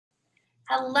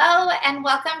Hello, and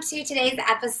welcome to today's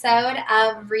episode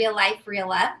of Real Life, Real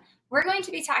Love. We're going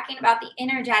to be talking about the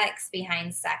energetics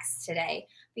behind sex today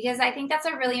because I think that's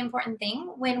a really important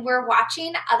thing. When we're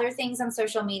watching other things on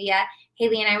social media,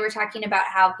 Hayley and I were talking about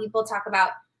how people talk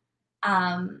about,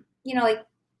 like,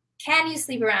 can you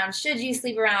sleep around? Should you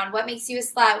sleep around? What makes you a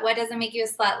slut? What doesn't make you a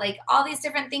slut? Like all these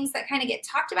different things that kind of get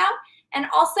talked about. And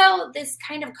also this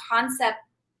kind of concept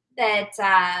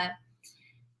that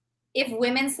if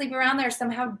women sleep around, they're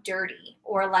somehow dirty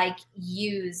or like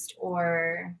used,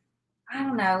 or I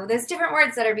don't know. There's different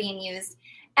words that are being used.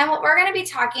 And what we're going to be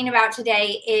talking about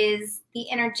today is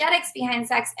the energetics behind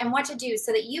sex and what to do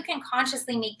so that you can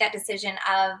consciously make that decision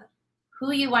of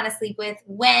who you want to sleep with,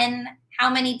 when, how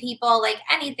many people, like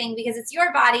anything, because it's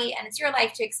your body and it's your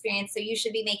life to experience. So you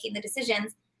should be making the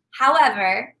decisions.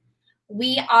 However,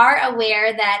 we are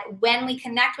aware that when we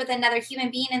connect with another human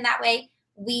being in that way,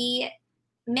 we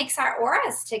mix our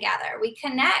auras together. We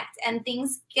connect and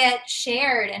things get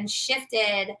shared and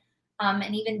shifted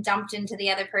and even dumped into the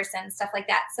other person, stuff like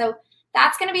that. So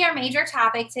that's going to be our major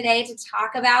topic today to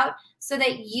talk about so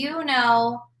that you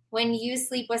know when you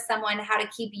sleep with someone how to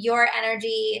keep your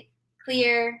energy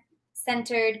clear,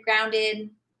 centered, grounded,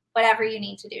 whatever you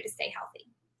need to do to stay healthy.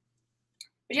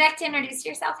 Would you like to introduce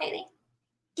yourself, Hayley?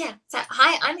 Yeah. So,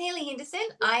 hi, I'm Hayley Henderson.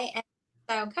 I am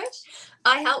a style coach.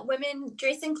 I help women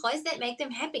dress in clothes that make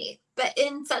them happy, but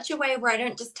in such a way where I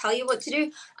don't just tell you what to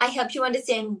do. I help you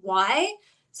understand why,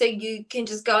 so you can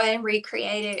just go and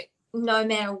recreate it no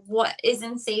matter what is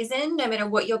in season, no matter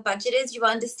what your budget is. You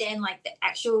understand like the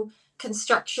actual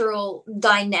constructural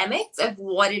dynamics of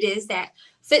what it is that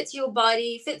fits your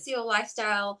body, fits your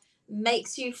lifestyle,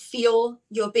 makes you feel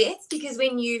your best, because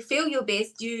when you feel your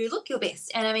best, you look your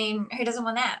best. And I mean, who doesn't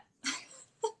want that?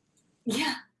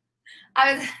 Yeah.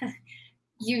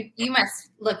 You must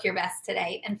look your best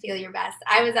today and feel your best.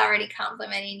 I was already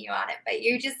complimenting you on it, but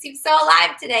you just seem so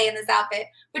alive today in this outfit,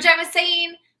 which I was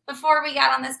saying before we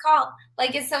got on this call,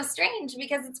 like it's so strange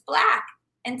because it's black.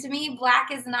 And to me,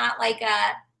 black is not like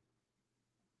a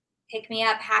pick me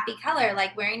up happy color,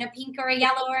 like wearing a pink or a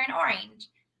yellow or an orange.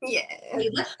 Yeah.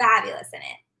 You look fabulous in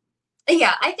it.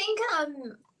 Yeah, I think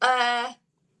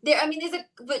there's a,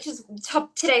 which is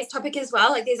today's topic as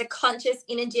well, like there's a conscious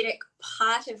energetic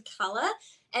part of color,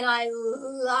 and I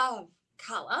love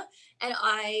color, and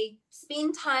I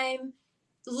spend time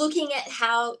looking at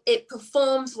how it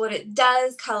performs, what it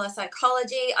does, color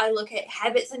psychology. I look at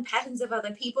habits and patterns of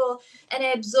other people, and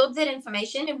I absorb that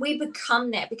information, and we become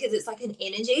that because it's like an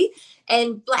energy.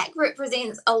 And black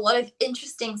represents a lot of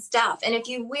interesting stuff, and if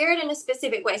you wear it in a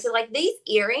specific way, so like these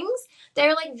earrings,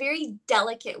 they're like very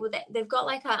delicate with it. They've got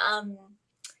like a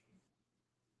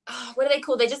what are they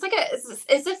called? They're just like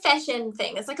it's a fashion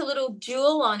thing. It's like a little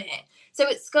jewel on it, so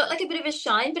it's got like a bit of a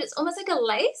shine, but it's almost like a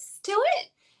lace to it.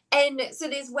 And so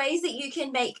there's ways that you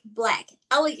can make black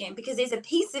elegant, because there's a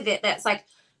piece of it that's like,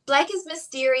 black is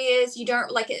mysterious. You don't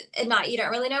like it at night. You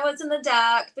don't really know what's in the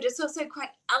dark, but it's also quite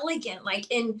elegant, like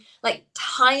in like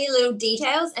tiny little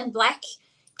details. And black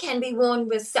can be worn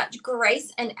with such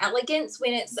grace and elegance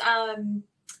when it's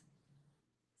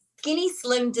skinny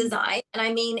slim design. And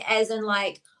I mean as in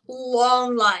like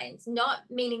long lines, not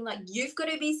meaning like you've got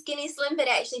to be skinny slim, but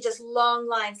actually just long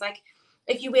lines. Like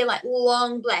if you wear like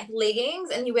long black leggings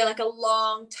and you wear like a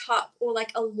long top or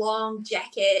like a long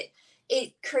jacket,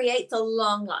 it creates a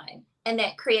long line, and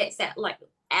that creates that like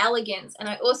elegance. And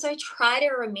I also try to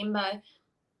remember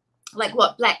like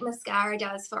what black mascara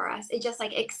does for us. It just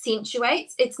like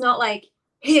accentuates. It's not like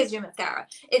here's your mascara.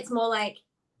 It's more like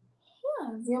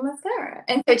here's your mascara.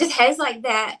 And so it just has like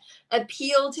that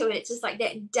appeal to it. It's just like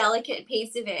that delicate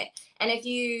piece of it. And if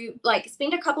you like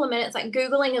spend a couple of minutes like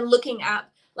Googling and looking up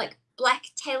like black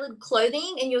tailored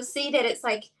clothing, and you'll see that it's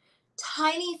like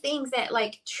tiny things that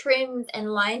like trims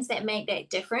and lines that make that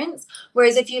difference.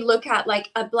 Whereas if you look at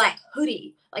like a black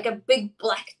hoodie, like a big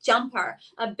black jumper,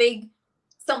 a big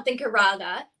something or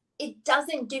rather, it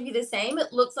doesn't give you the same.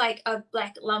 It looks like a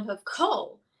black lump of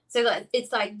coal. So that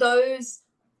it's like those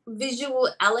visual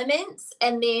elements,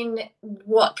 and then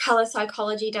what color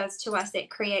psychology does to us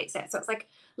that creates that. So it's like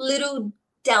little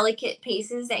delicate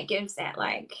pieces that gives that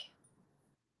like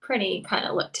pretty kind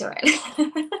of look to it.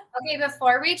 Okay,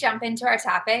 before we jump into our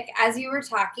topic, as you were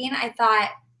talking, I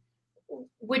thought,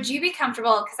 would you be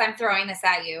comfortable, because I'm throwing this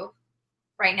at you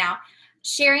right now,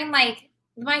 sharing like,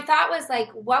 my thought was like,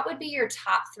 what would be your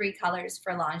top 3 colors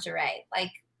for lingerie?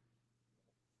 Like,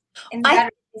 in the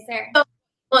is there?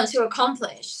 Want to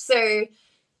accomplish. So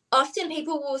often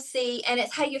people will see, and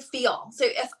it's how you feel. So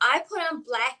if I put on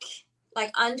black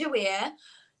like underwear,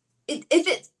 if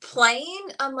it's plain,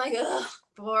 I'm like, ugh,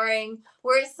 boring.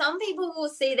 Whereas some people will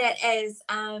see that as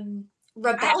I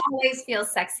rebellious. always feel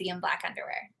sexy in black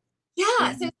underwear.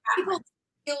 Yeah, so people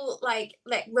feel like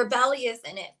rebellious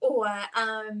in it, or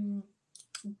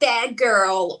bad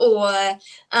girl, or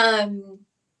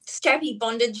strappy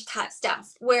bondage type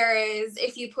stuff. Whereas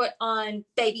if you put on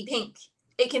baby pink,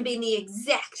 it can be in the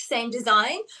exact same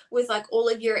design with like all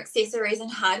of your accessories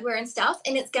and hardware and stuff,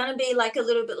 and it's gonna be like a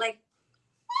little bit like,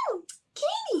 oh,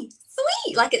 candy,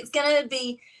 sweet. Like it's gonna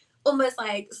be almost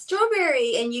like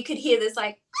strawberry, and you could hear this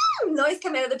like noise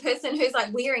come out of the person who's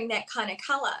like wearing that kind of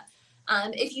color.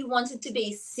 If you want it to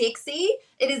be sexy,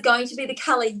 it is going to be the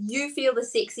color you feel the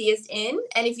sexiest in.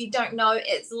 And if you don't know,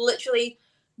 it's literally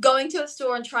going to a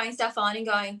store and trying stuff on and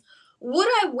going, would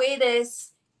I wear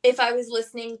this if I was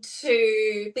listening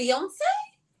to Beyonce?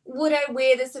 Would I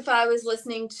wear this if I was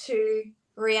listening to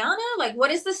Rihanna? Like,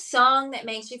 what is the song that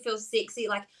makes you feel sexy?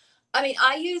 Like, I mean,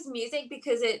 I use music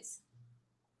because it's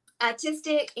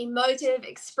artistic, emotive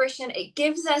expression. It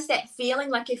gives us that feeling.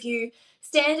 Like if you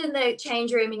stand in the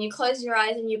change room and you close your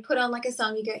eyes and you put on like a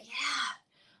song, you go,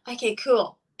 yeah, okay,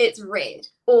 cool. It's red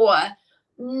or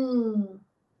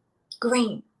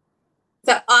green.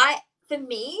 So for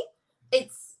me,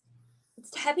 it's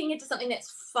tapping into something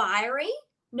that's fiery,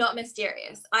 not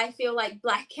mysterious. I feel like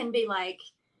black can be like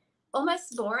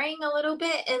almost boring a little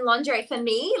bit in lingerie for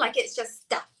me. Like it's just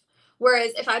stuff.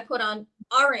 Whereas if I put on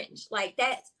orange, like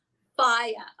that's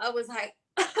fire. I was like,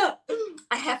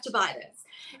 I have to buy this.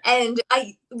 And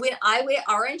when I wear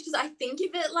orange, because I think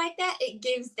of it like that, it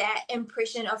gives that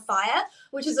impression of fire,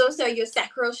 which is also your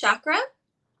sacral chakra,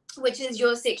 which is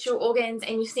your sexual organs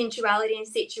and your sensuality and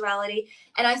sexuality.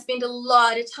 And I spend a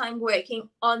lot of time working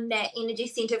on that energy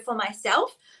center for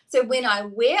myself. So when I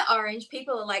wear orange,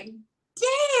 people are like,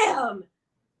 damn,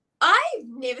 I've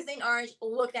never seen orange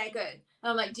look that good. And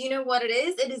I'm like, do you know what it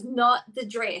is? It is not the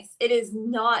dress. It is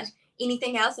not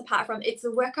anything else apart from it's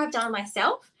the work I've done on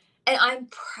myself. And I'm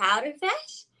proud of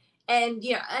that. And,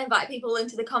 you know, I invite people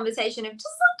into the conversation of just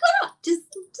look it up. Just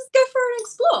go for it and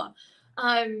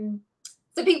explore.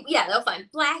 So people, yeah, they'll find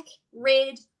black,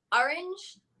 red,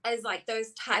 orange as like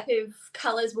those type of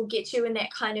colors will get you in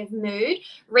that kind of mood.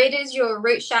 Red is your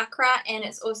root chakra, and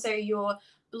it's also your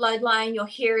bloodline, your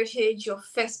heritage, your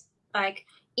first like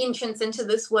entrance into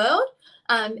this world.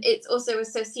 It's also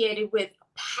associated with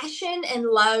passion and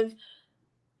love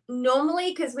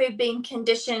normally because we've been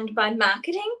conditioned by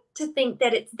marketing to think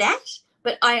that it's that,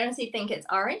 but I honestly think it's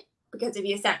orange because of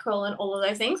your sacral and all of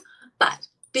those things. But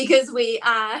because we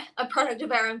are a product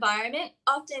of our environment,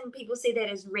 often people see that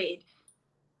as red,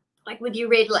 like with your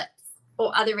red lips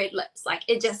or other red lips. Like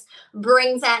it just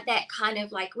brings out that kind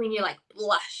of like when you like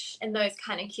blush and those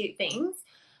kind of cute things.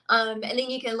 And then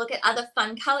you can look at other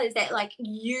fun colors that like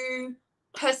you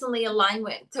personally align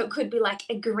with. So it could be like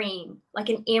a green, like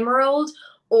an emerald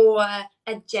or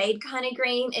a jade kind of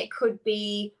green. It could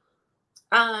be,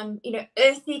 you know,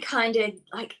 earthy kind of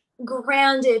like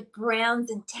grounded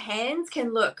browns and tans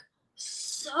can look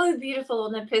so beautiful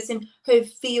on the person who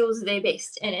feels their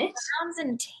best in it. Browns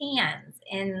and tans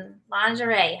in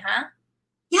lingerie, huh?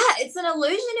 Yeah, it's an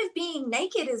illusion of being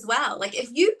naked as well. Like if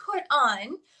you put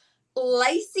on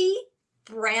lacy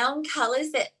brown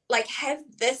colors that like have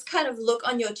this kind of look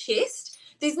on your chest,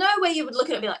 there's no way you would look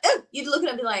at it and be like, oh, you'd look at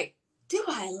it and be like, do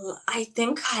I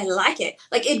think I like it.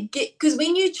 Like because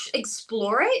when you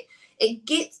explore it, it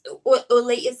gets, or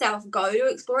let yourself go to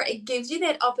explore it, it gives you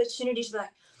that opportunity to be like,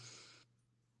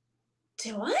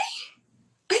 do I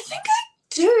think I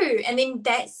do. And then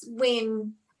that's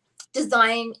when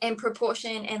design and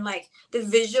proportion and like the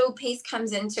visual piece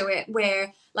comes into it,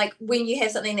 where like when you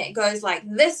have something that goes like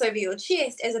this over your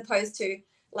chest as opposed to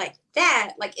like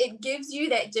that, like it gives you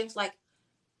that just like,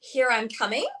 here I'm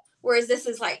coming. Whereas this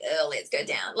is like, oh, let's go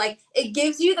down. Like it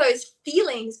gives you those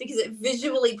feelings because it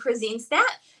visually presents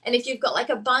that. And if you've got like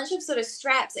a bunch of sort of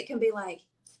straps, it can be like,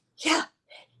 yeah,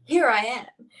 here I am.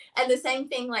 And the same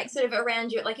thing like sort of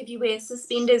around you, like if you wear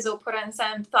suspenders or put on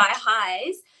some thigh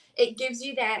highs, it gives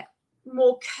you that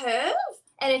more curve.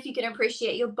 And if you can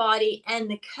appreciate your body and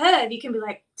the curve, you can be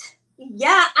like,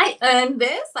 yeah, I earned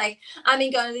this. Like I've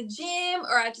been going to the gym,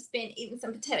 or I've just been eating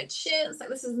some potato chips. Like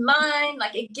this is mine.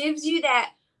 Like it gives you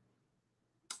that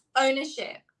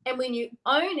ownership. And when you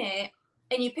own it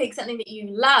and you pick something that you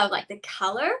love, like the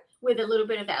color with a little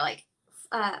bit of that, like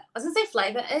I was gonna say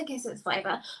flavor, I guess it's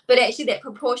flavor, but actually that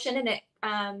proportion and that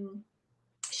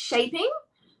shaping,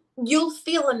 you'll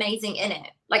feel amazing in it.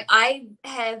 Like I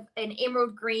have an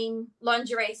emerald green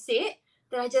lingerie set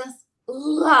that I just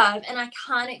love, and I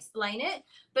can't explain it,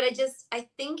 but I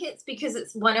think it's because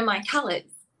it's one of my colors.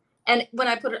 And when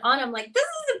I put it on, I'm like, this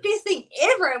is the best thing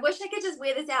ever. I wish I could just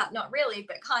wear this out. Not really,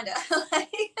 but kind of.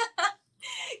 Like,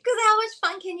 because how much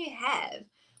fun can you have?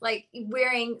 Like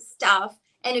wearing stuff.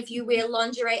 And if you wear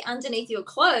lingerie underneath your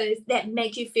clothes that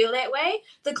make you feel that way,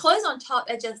 the clothes on top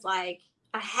are just like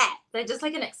a hat. They're just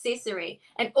like an accessory.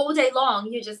 And all day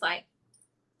long, you're just like,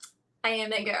 I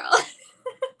am that girl.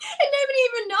 And nobody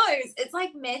even knows. It's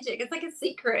like magic. It's like a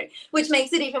secret, which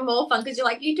makes it even more fun because you're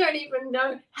like, you don't even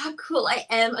know how cool I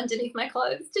am underneath my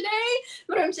clothes today.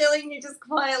 But I'm telling you just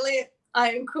quietly,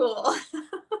 I am cool.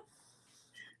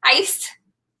 I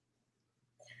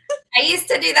used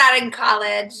to do that in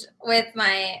college with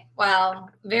my,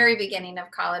 very beginning of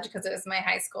college because it was my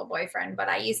high school boyfriend. But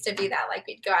I used to do that. Like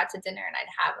we'd go out to dinner and I'd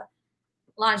have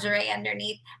lingerie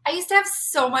underneath. I used to have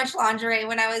so much lingerie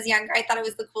when I was younger. I thought it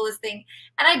was the coolest thing.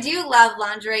 And I do love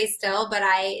lingerie still, but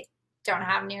I don't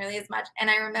have nearly as much. And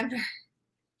I remember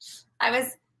I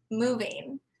was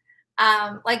moving,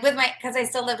 because I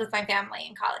still lived with my family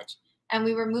in college. And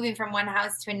we were moving from one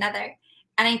house to another.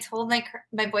 And I told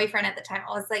my boyfriend at the time,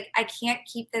 I was like, I can't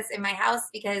keep this in my house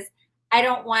because I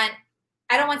don't want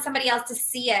somebody else to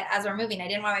see it as we're moving. I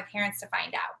didn't want my parents to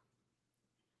find out.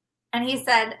 And he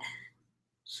said,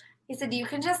 you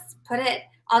can just put it,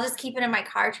 I'll just keep it in my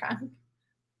car trunk.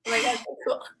 I'm like, okay,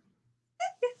 cool.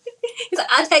 He's like,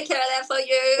 I'll take care of that for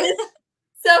you.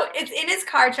 So it's in his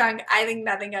car trunk. I think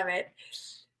nothing of it.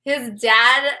 His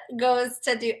dad goes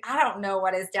to I don't know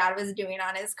what his dad was doing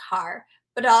on his car,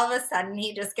 but all of a sudden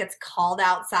he just gets called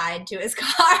outside to his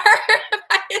car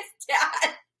by his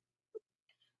dad.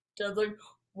 Dad's like,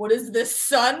 what is this,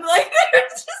 son? Like,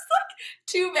 there's just like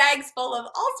 2 bags full of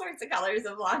all sorts of colors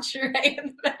of lingerie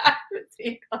in the back of the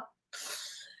vehicle.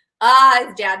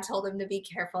 His dad told him to be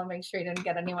careful and make sure he didn't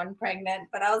get anyone pregnant.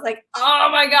 But I was like, oh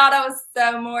my God, I was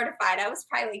so mortified. I was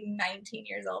probably like 19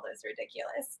 years old. It was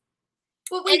ridiculous.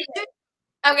 Well,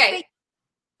 okay.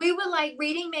 We were like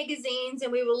reading magazines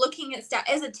and we were looking at stuff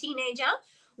as a teenager.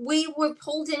 We were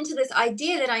pulled into this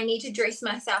idea that I need to dress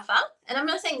myself up. And I'm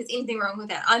not saying there's anything wrong with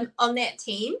that. I'm on that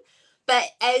team. But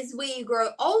as we grow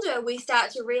older, we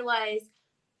start to realize,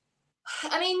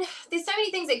 I mean, there's so many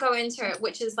things that go into it,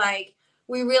 which is like,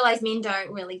 we realize men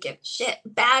don't really give a shit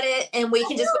about it. And we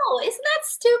can just. No, isn't that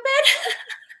stupid?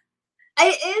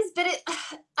 It is, but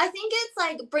I think it's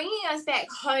like bringing us back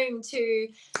home to,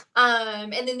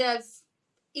 and then there's,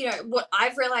 what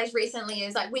I've realized recently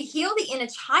is like we heal the inner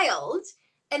child.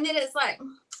 And then it's like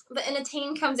the inner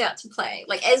teen comes out to play.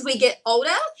 Like as we get older,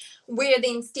 we're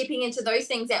then stepping into those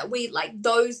things that we like,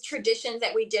 those traditions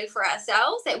that we did for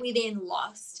ourselves that we then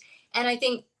lost. And I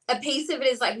think a piece of it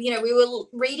is like, we were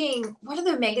reading, what are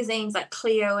the magazines like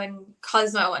Cleo and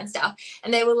Cosmo and stuff.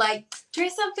 And they were like,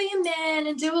 dress up for your man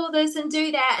and do all this and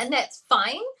do that. And that's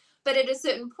fine. But at a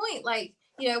certain point, like,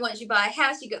 once you buy a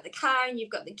house, you got the car and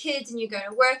you've got the kids and you're going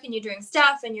to work and you're doing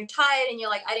stuff and you're tired and you're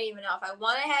like, I don't even know if I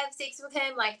want to have sex with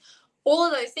him. Like all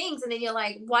of those things. And then you're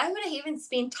like, why would I even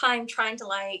spend time trying to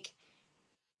like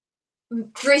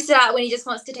dress it out when he just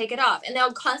wants to take it off? And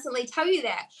they'll constantly tell you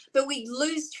that. But we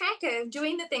lose track of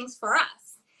doing the things for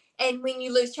us. And when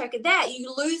you lose track of that,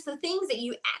 you lose the things that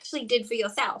you actually did for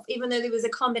yourself, even though there was a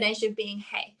combination of being,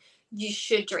 hey, you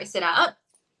should dress it up.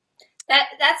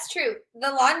 That's true.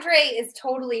 The lingerie is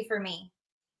totally for me.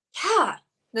 Yeah.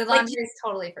 The lingerie is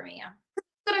totally for me, yeah.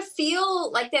 Gotta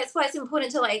feel like that's why it's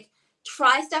important to like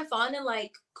try stuff on and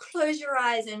like close your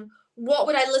eyes. And what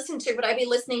would I listen to? Would I be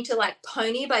listening to like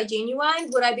Pony by Genuine?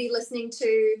 Would I be listening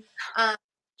to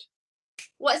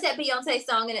what's that Beyonce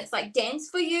song and it's like Dance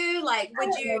for You? Like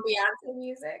would you Beyonce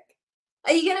music?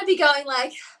 Are you gonna be going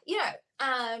like,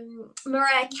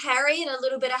 Mariah Carey and a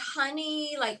little bit of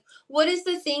Honey? Like what is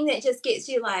the thing that just gets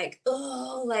you like,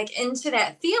 oh, like into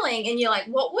that feeling? And you're like,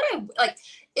 what would I like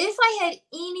if I had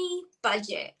any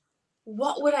budget?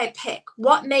 What would I pick?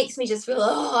 What makes me just feel,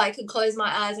 oh, I could close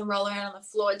my eyes and roll around on the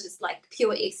floor, just like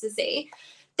pure ecstasy?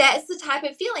 That's the type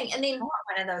of feeling. And then I want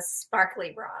one of those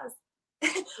sparkly bras.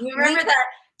 You remember that?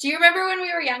 Do you remember when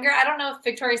we were younger? I don't know if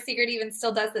Victoria's Secret even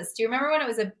still does this. Do you remember when it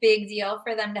was a big deal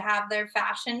for them to have their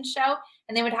fashion show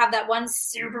and they would have that one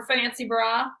super fancy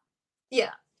bra? Yeah.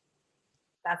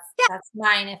 That's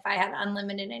mine if I had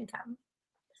unlimited income.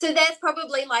 So that's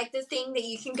probably like the thing that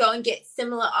you can go and get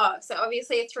similar of. So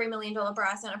obviously a $3 million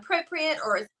bra is not appropriate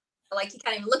or like you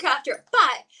can't even look after it,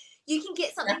 but you can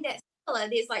get something that's similar.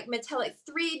 There's like metallic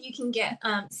thread. You can get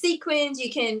sequins.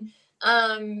 You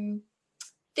can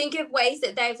think of ways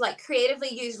that they've like creatively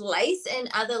used lace and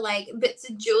other like bits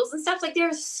of jewels and stuff. Like there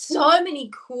are so many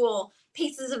cool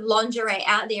pieces of lingerie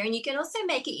out there, and you can also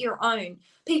make it your own.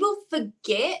 People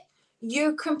forget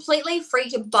you're completely free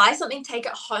to buy something, take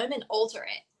it home and alter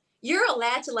it. you're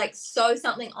allowed to like sew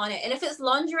something on it. And if it's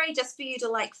lingerie just for you to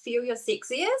like feel your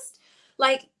sexiest,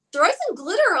 like throw some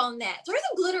glitter on that. Throw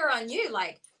some glitter on you.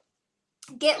 Like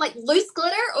get like loose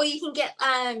glitter, or you can get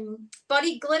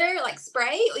body glitter like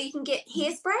spray, or you can get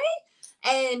hairspray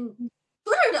and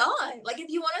put it on. Like if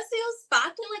you want to feel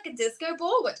sparkling like a disco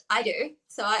ball, which I do.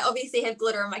 So I obviously have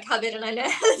glitter in my cupboard and I know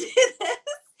how to do this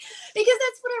because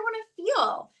that's what I want to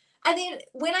feel. And then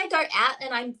when I go out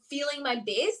and I'm feeling my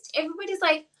best, everybody's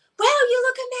like, wow, you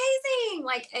look amazing.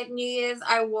 Like at New Year's,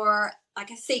 I wore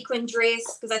like a sequin dress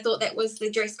because I thought that was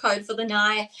the dress code for the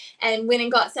night, and went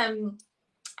and got some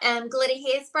glitter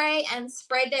hairspray and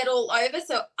spread that all over.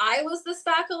 So I was the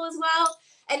sparkle as well.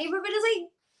 And everybody's like,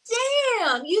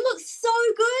 damn, you look so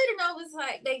good. And I was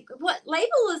like, what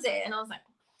label is it? And I was like,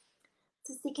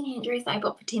 it's a secondhand dress I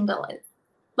bought for $10.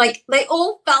 Like they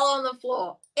all fell on the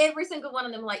floor. Every single one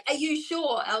of them like, are you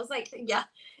sure? I was like, yeah.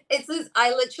 It's this,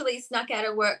 I literally snuck out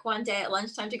of work one day at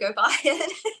lunchtime to go buy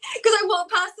it because I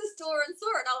walked past the store and saw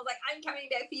it. I was like, I'm coming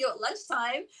back for you at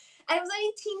lunchtime. And it was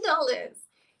only $10.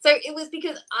 So it was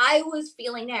because I was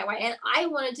feeling that way and I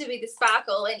wanted to be the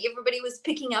sparkle, and everybody was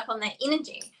picking up on that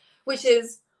energy, which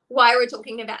is why we're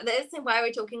talking about this and why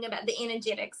we're talking about the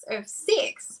energetics of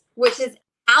sex, which is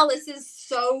how this is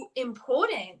so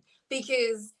important.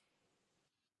 Because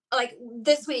like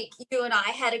this week, you and I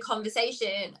had a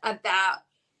conversation about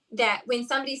that when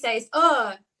somebody says,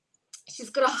 oh, she's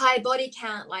got a high body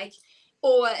count, like,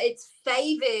 or it's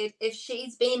favored if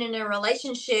she's been in a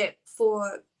relationship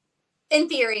for, in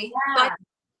theory, but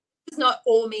it's not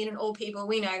all men and all people,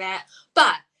 we know that.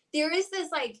 But there is this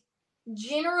like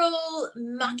general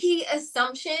mucky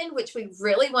assumption, which we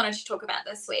really wanted to talk about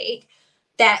this week,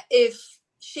 that if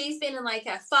she's been in like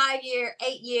a 5-year,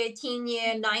 8-year,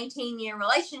 10-year, 19-year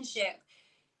relationship,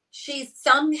 she's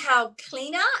somehow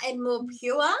cleaner and more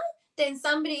pure than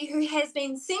somebody who has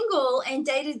been single and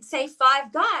dated, say,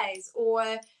 5 guys,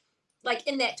 or like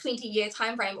in that 20-year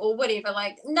time frame or whatever.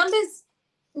 Like numbers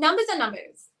are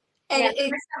numbers. And it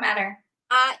doesn't matter.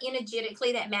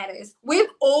 Energetically, that matters. We've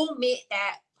all met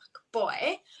that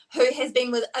boy who has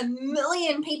been with a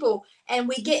million people, and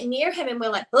we get near him and we're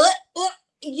like,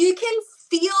 you can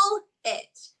feel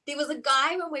it. There was a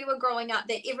guy when we were growing up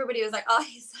that everybody was like, oh,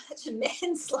 he's such a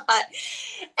man slut.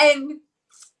 And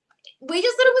we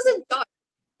just thought it was a joke.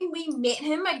 When we met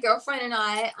him, my girlfriend and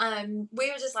I,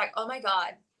 we were just like, oh my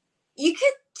God, you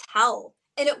could tell.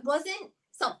 And it wasn't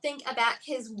something about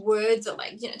his words or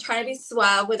like, trying to be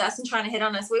suave with us and trying to hit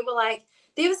on us. We were like,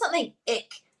 there was something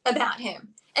ick about him.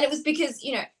 And it was because,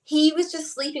 he was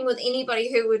just sleeping with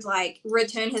anybody who would like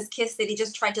return his kiss that he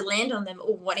just tried to land on them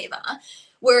or whatever.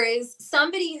 Whereas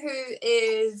somebody who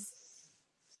is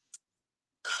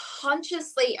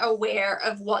consciously aware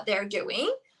of what they're doing,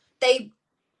 they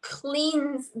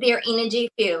cleanse their energy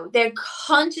field. They're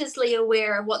consciously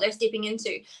aware of what they're stepping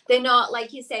into. They're not,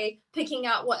 like you say, picking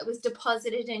up what was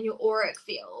deposited in your auric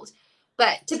field.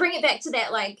 But to bring it back to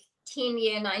that like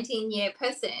 10-year, 19-year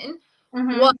person,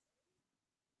 what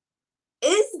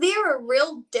is there a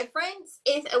real difference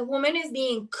if a woman is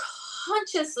being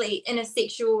consciously in a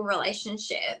sexual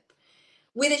relationship,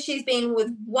 whether she's been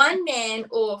with one man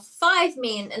or 5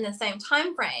 men in the same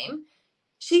time frame?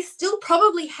 She still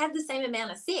probably had the same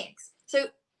amount of sex. So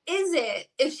is it,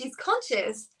 if she's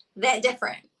conscious, that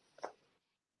different?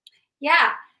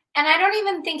 Yeah. And I don't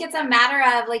even think it's a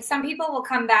matter of like, some people will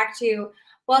come back to,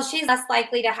 well, she's less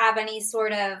likely to have any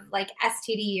sort of like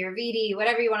STD or VD,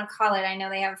 whatever you want to call it. I know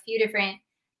they have a few different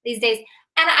these days.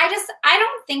 And I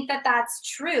don't think that that's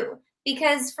true,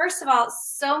 because first of all,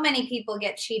 so many people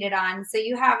get cheated on. So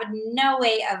you have no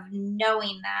way of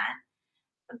knowing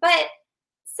that. But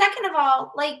second of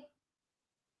all, like,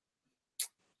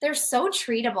 they're so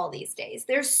treatable these days.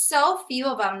 There's so few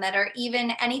of them that are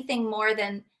even anything more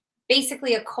than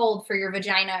basically a cold for your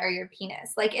vagina or your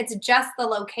penis. Like, it's just the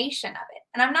location of it.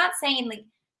 And I'm not saying like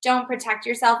don't protect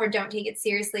yourself or don't take it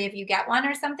seriously if you get one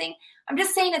or something. I'm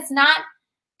just saying it's not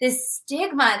this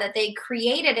stigma that they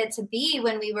created it to be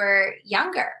when we were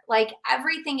younger. Like,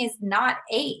 everything is not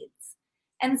AIDS.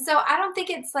 And so I don't think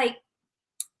it's like,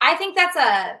 I think that's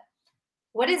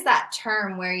what is that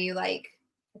term where you like,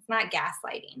 it's not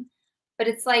gaslighting, but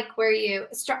it's like where you,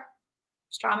 straw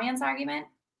man's argument?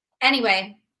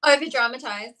 Anyway. Over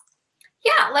dramatized.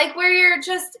 Yeah, like where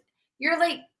you're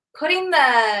like putting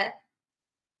the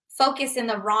focus in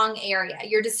the wrong area.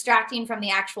 You're distracting from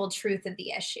the actual truth of the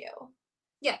issue.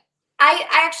 Yeah. I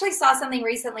actually saw something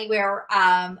recently where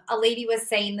a lady was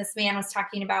saying this man was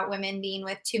talking about women being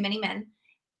with too many men.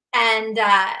 And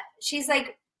she's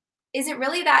like, is it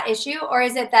really that issue, or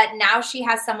is it that now she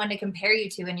has someone to compare you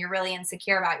to and you're really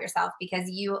insecure about yourself because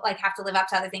you like have to live up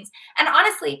to other things? And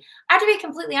honestly, I have to be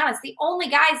completely honest, the only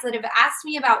guys that have asked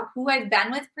me about who I've been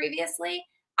with previously,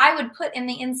 I would put in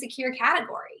the insecure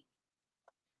category.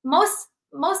 Most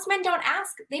men don't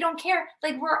ask. They don't care.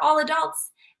 Like, we're all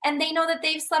adults and they know that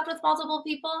they've slept with multiple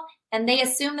people and they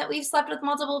assume that we've slept with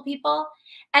multiple people.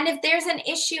 And if there's an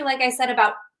issue, like I said,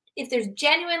 about if there's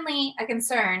genuinely a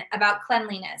concern about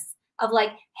cleanliness, of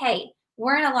like, hey,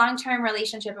 we're in a long-term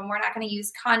relationship and we're not going to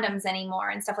use condoms anymore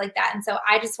and stuff like that, and so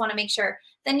I just want to make sure,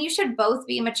 then you should both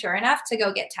be mature enough to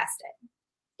go get tested.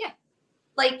 Yeah.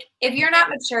 Like, if you're not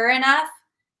mature enough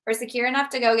or secure enough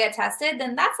to go get tested,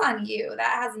 then that's on you.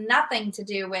 That has nothing to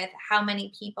do with how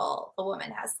many people a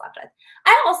woman has slept with.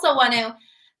 I also want to,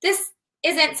 this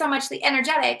isn't so much the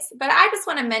energetics, but I just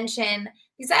want to mention,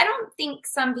 because I don't think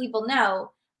some people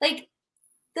know, like,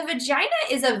 the vagina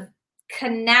is a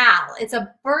canal. It's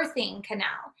a birthing canal.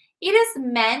 It is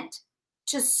meant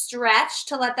to stretch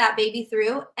to let that baby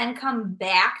through and come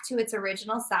back to its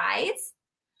original size.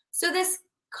 So this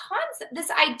concept,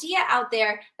 this idea out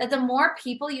there that the more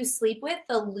people you sleep with,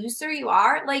 the looser you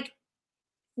are, like,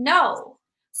 no.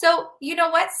 So you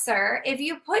know what, sir? If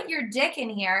you put your dick in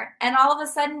here and all of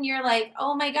a sudden you're like,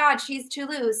 oh my God, she's too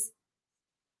loose,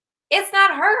 it's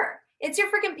not her. It's your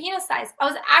freaking penis size.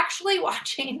 I was actually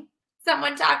watching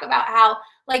someone talk about how,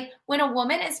 like, when a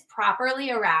woman is properly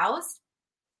aroused,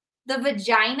 the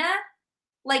vagina,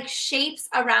 like, shapes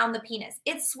around the penis.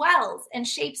 It swells and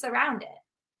shapes around it.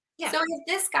 Yeah. So if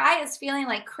this guy is feeling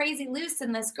like crazy loose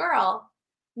in this girl,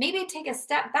 maybe take a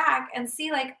step back and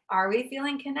see, like, are we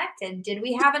feeling connected? Did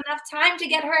we have enough time to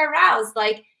get her aroused?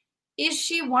 Like, is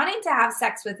she wanting to have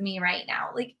sex with me right now?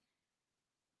 Like,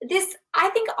 this, I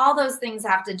think all those things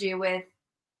have to do with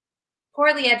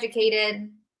poorly educated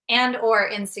and or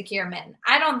insecure men.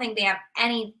 I don't think they have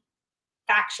any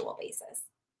factual basis,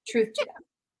 truth to them.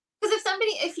 Because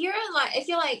if you're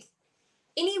like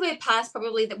anywhere past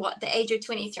probably the age of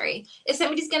 23, if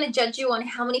somebody's going to judge you on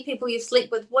how many people you've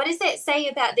slept with, what does that say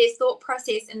about their thought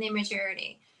process and their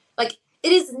maturity? Like,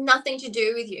 it has nothing to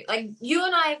do with you. Like, you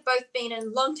and I have both been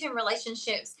in long-term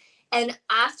relationships and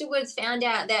afterwards found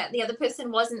out that the other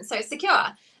person wasn't so secure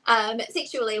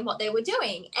sexually in what they were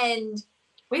doing. And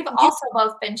we've also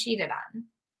both been cheated on.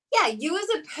 Yeah, you as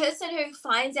a person who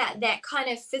finds out that kind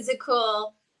of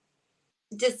physical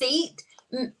deceit,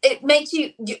 it makes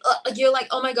you're like,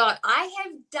 oh my God, I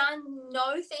have done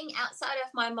no thing outside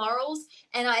of my morals,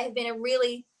 and I have been a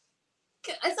really,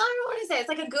 I don't know what to say, it's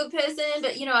like a good person,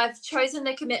 but I've chosen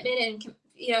the commitment, and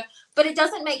but it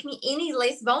doesn't make me any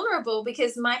less vulnerable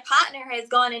because my partner has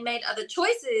gone and made other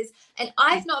choices and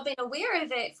I've not been aware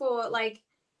of it for, like,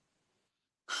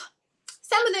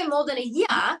 some of them more than a year,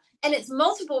 and it's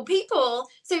multiple people,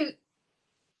 so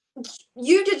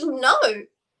you didn't know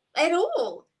at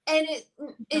all. And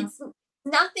it's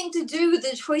nothing to do with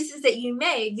the choices that you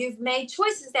made. You've made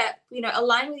choices that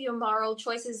align with your moral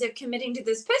choices of committing to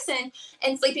this person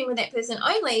and sleeping with that person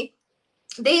only.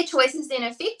 Their choices then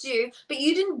affect you, but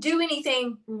you didn't do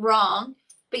anything wrong,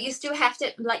 but you still have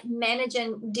to, like, manage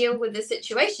and deal with the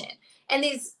situation. And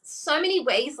there's so many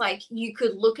ways, like, you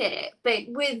could look at it, but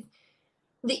with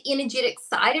the energetic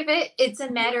side of it, it's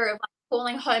a matter of, like,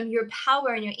 calling home your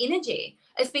power and your energy,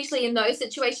 especially in those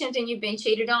situations and you've been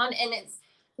cheated on, and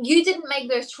you didn't make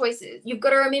those choices. You've got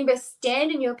to remember,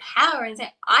 stand in your power and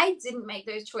say, I didn't make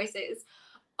those choices.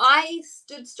 I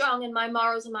stood strong in my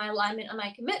morals and my alignment and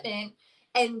my commitment,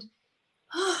 and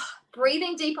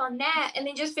breathing deep on that, and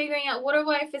then just figuring out, what do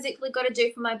I physically got to do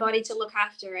for my body to look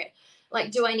after it?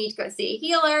 Like, do I need to go see a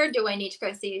healer? Do I need to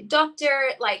go see a doctor?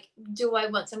 Like, do I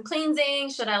want some cleansing?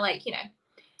 Should I, like,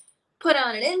 put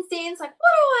on an incense? Like,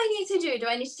 what do I need to do? Do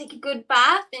I need to take a good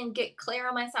bath and get clear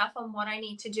on myself on what I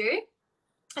need to do?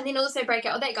 And then also break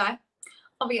out with that guy,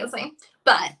 obviously.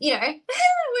 But, we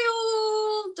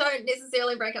all don't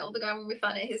necessarily break out with the guy when we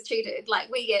find out he's cheated.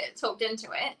 Like, we get talked into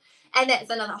it. And that's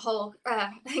another whole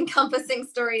encompassing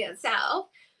story itself.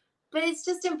 But it's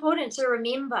just important to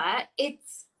remember,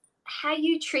 it's how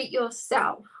you treat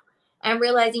yourself and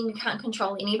realizing you can't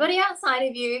control anybody outside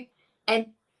of you. And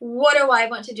what do I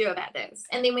want to do about this?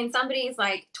 And then when somebody is,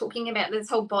 like, talking about this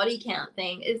whole body count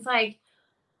thing, it's like,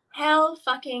 how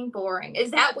fucking boring.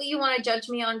 Is that what you want to judge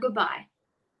me on? Goodbye.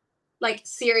 Like,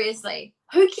 seriously,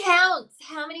 who counts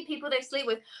how many people they sleep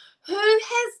with? Who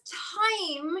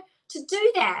has time to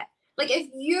do that? Like, if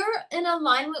you're in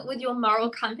alignment with your moral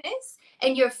compass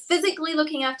and you're physically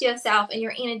looking after yourself and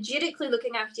you're energetically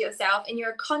looking after yourself and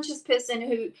you're a conscious person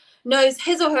who knows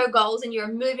his or her goals and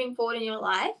you're moving forward in your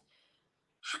life,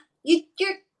 you're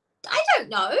I don't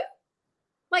know.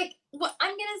 Like,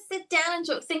 down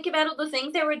and think about all the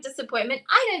things that were a disappointment?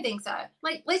 I don't think so.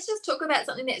 Like, let's just talk about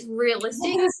something that's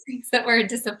realistic. Things that were a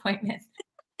disappointment.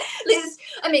 Because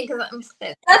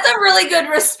that's a really good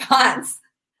response.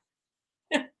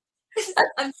 That's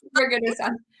a super good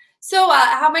response. So,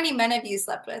 how many men have you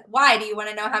slept with? Why? Do you want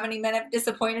to know how many men have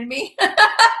disappointed me?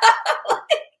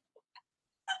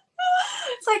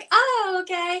 It's like, oh,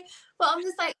 okay. Well, I'm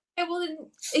just like, okay, well, then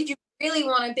if you really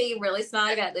want to be really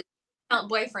smart about this,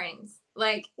 count boyfriends.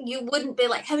 Like, you wouldn't be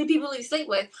like, how many people do you sleep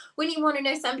with? When you want to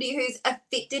know somebody who's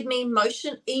affected me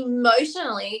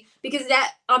emotionally, because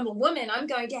that I'm a woman, I'm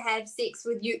going to have sex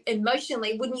with you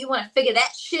emotionally. Wouldn't you want to figure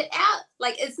that shit out?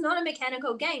 Like, it's not a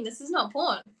mechanical game. This is not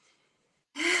porn.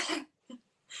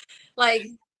 Like,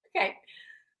 okay,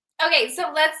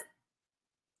 so let's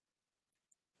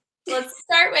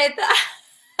start with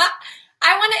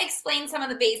I want to explain some of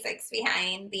the basics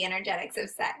behind the energetics of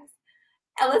sex.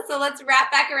 So let's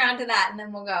wrap back around to that, and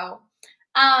then we'll go.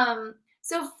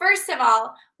 So first of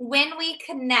all, when we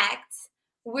connect,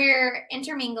 we're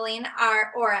intermingling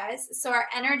our auras, so our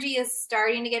energy is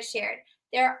starting to get shared.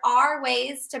 There are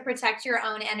ways to protect your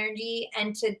own energy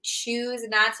and to choose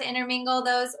not to intermingle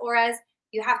those auras.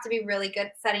 You have to be really good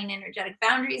at setting energetic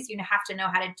boundaries. You have to know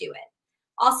how to do it.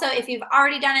 Also, if you've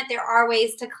already done it, there are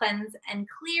ways to cleanse and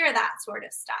clear that sort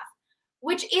of stuff,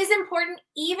 which is important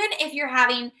even if you're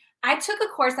having, I took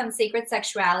a course on sacred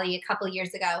sexuality a couple of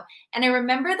years ago, and I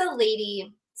remember the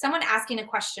lady, someone asking a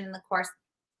question in the course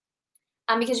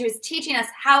because she was teaching us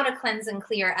how to cleanse and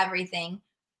clear everything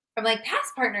from like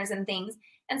past partners and things.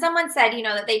 And someone said, you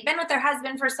know, that they'd been with their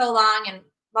husband for so long and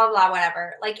blah, blah,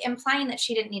 whatever, like implying that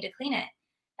she didn't need to clean it.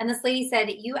 And this lady said,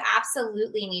 you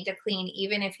absolutely need to clean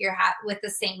even if you're with the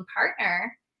same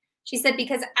partner. She said,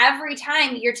 because every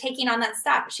time you're taking on that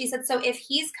stuff, she said, so if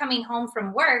he's coming home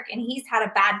from work and he's had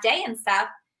a bad day and stuff,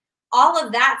 all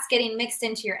of that's getting mixed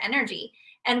into your energy.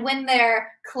 And when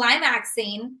they're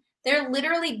climaxing, they're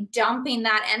literally dumping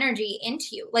that energy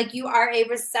into you. Like you are a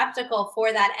receptacle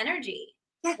for that energy,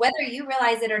 whether you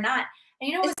realize it or not. And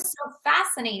you know what's so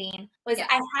fascinating was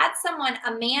I had someone,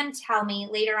 a man, tell me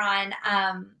later on,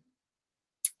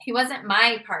 he wasn't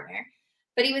my partner,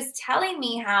 but he was telling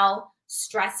me how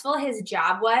stressful his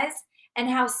job was and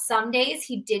how some days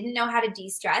he didn't know how to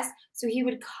de-stress. So he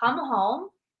would come home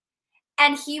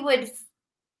and he would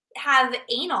have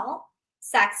anal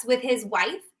sex with his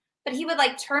wife, but he would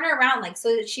like turn her around like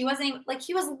so that she wasn't even, like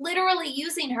he was literally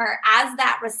using her as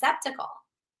that receptacle.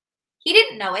 He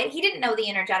didn't know it. He didn't know the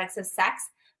energetics of sex,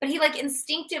 but he like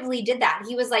instinctively did that.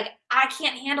 He was like, I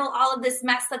can't handle all of this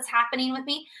mess that's happening with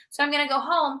me. So I'm going to go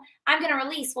home. I'm going to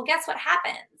release. Well, guess what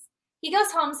happens? He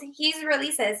goes home. He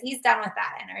releases. He's done with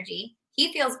that energy.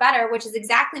 He feels better, which is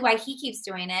exactly why he keeps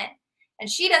doing it. And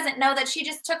she doesn't know that she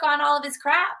just took on all of his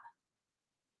crap.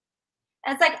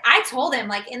 And it's like, I told him,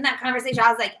 like in that conversation,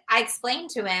 I was like, I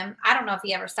explained to him, I don't know if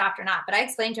he ever stopped or not, but I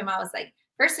explained to him, I was like,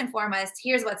 first and foremost,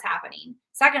 here's what's happening.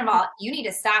 Second of all, you need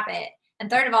to stop it.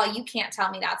 And third of all, you can't tell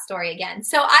me that story again.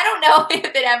 So I don't know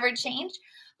if it ever changed,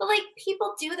 but like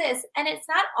people do this and it's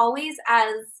not always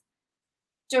as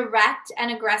direct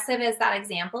and aggressive as that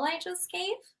example I just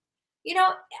gave. You know,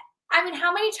 I mean,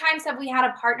 how many times have we had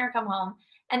a partner come home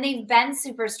and they've been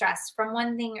super stressed from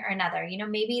one thing or another? You know,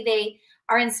 maybe they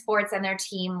are in sports and their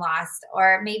team lost,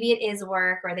 or maybe it is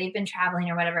work, or they've been traveling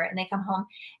or whatever, and they come home.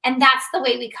 And that's the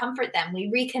way we comfort them. We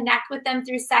reconnect with them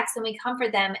through sex and we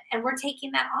comfort them, and we're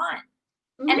taking that on.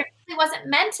 Mm-hmm. And it really wasn't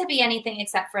meant to be anything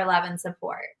except for love and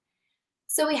support.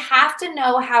 So we have to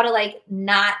know how to like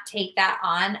not take that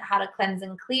on, how to cleanse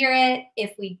and clear it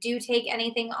if we do take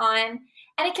anything on.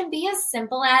 And it can be as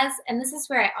simple as, and this is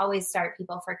where I always start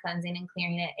people for cleansing and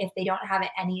clearing it, if they don't have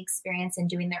any experience in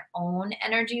doing their own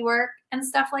energy work and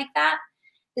stuff like that,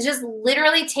 is just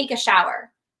literally take a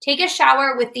shower. Take a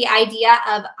shower with the idea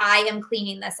of, I am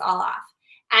cleaning this all off.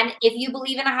 And if you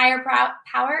believe in a higher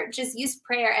power, just use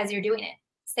prayer as you're doing it.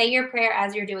 Say your prayer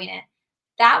as you're doing it.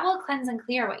 That will cleanse and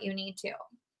clear what you need to.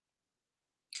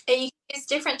 And you can use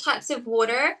different types of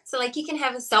water. So like you can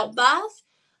have a salt bath.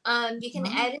 You can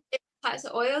add different types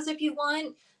of oils if you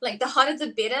want. Like the hotter the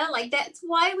better. Like that's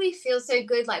why we feel so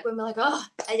good. Like when we're like, oh,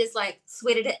 I just like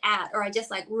sweated it out, or I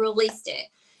just like released it.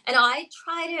 And I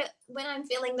try to, when I'm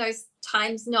feeling those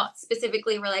times, not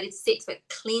specifically related to sex, but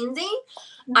cleansing,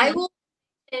 I will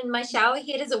in my shower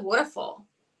head as a waterfall.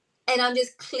 And I'm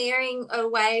just clearing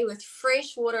away with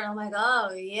fresh water. And I'm like,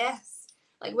 oh, yes.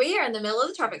 Like we are in the middle of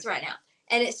the tropics right now.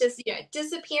 And it's just, you know,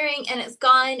 disappearing and it's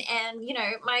gone. And, you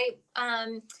know, my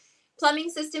plumbing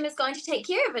system is going to take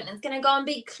care of it. And it's going to go and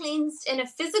be cleansed in a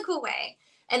physical way.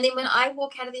 And then when I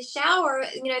walk out of the shower,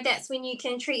 that's when you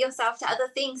can treat yourself to other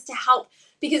things to help.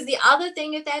 Because the other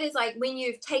thing of that is like when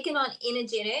you've taken on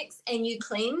energetics and you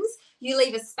cleanse, you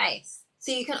leave a space.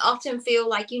 So you can often feel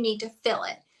like you need to fill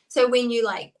it. So when you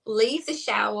like leave the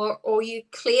shower or you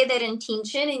clear that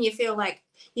intention and you feel like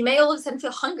you may all of a sudden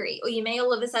feel hungry, or you may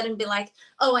all of a sudden be like,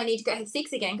 oh, I need to go have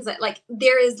sex again. Because like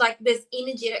there is like this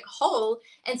energetic hole.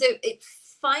 And so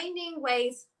it's finding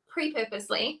ways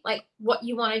pre-purposely, like what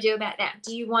you want to do about that.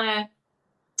 Do you want to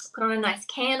put on a nice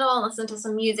candle and listen to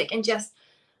some music and just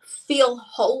feel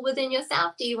whole within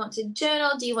yourself? Do you want to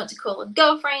journal? Do you want to call a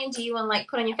girlfriend? Do you want to like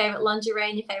put on your favorite lingerie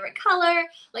and your favorite color?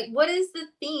 Like what is the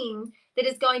thing that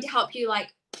is going to help you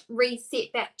like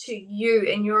reset back to you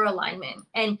and your alignment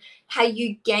and how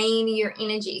you gain your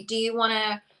energy? Do you want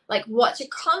to like watch a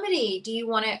comedy? Do you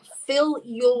want to fill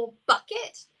your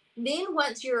bucket? Then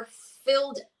once you're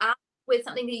filled up with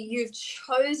something that you've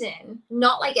chosen,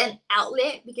 not like an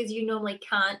outlet because you normally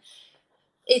can't,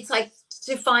 it's like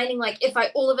defining like if I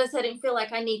all of a sudden feel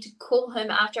like I need to call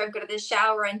him after I've got to the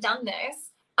shower and done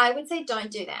this, I would say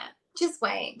don't do that. Just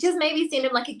wait. Just maybe send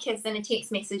him like a kiss and a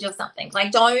text message or something.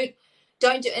 Like don't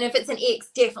do, and if it's an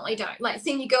ex, definitely don't. Like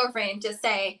send your girlfriend, just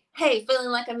say, hey, feeling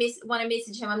like I want to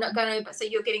message him, I'm not going to, but so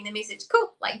you're getting the message.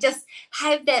 Cool. Like just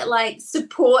have that like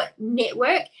support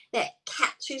network that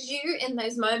catches you in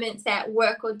those moments that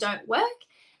work or don't work,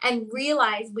 and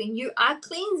realize when you are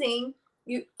cleansing,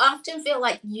 you often feel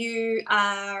like you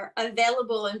are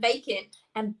available and vacant,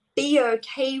 and be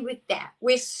okay with that.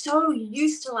 We're so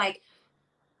used to like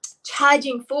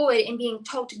charging forward and being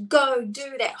told to go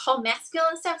do that whole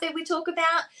masculine stuff that we talk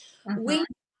about. When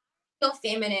you're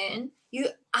feminine, you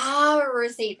are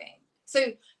receiving.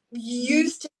 So you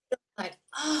used to feel like,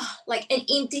 like an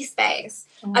empty space,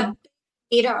 a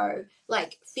meadow,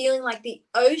 like feeling like the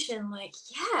ocean, like,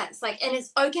 yes, like, and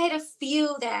it's okay to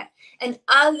feel that. And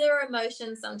other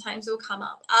emotions sometimes will come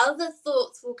up, other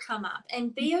thoughts will come up,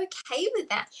 and be okay with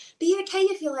that. Be okay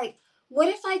if you're like, what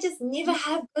if I just never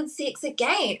have good sex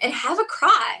again, and have a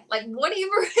cry, like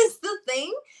whatever is the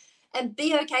thing, and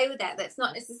be okay with that. That's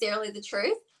not necessarily the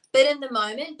truth, but in the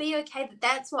moment, be okay that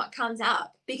that's what comes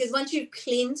up. Because once you've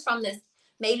cleansed from this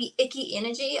maybe icky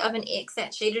energy of an ex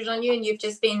that cheated on you, and you've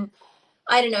just been,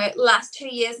 I don't know, last 2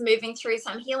 years moving through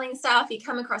some healing stuff, you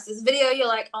come across this video, you're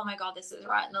like, oh my God, this is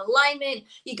right in alignment.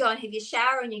 You go and have your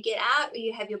shower and you get out, or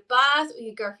you have your bath, or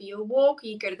you go for your walk, or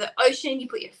you go to the ocean, you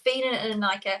put your feet in it in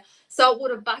like a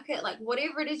saltwater bucket, like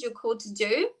whatever it is you're called to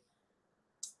do,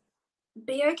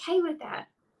 be okay with that.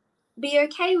 Be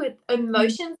okay with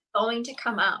emotions going to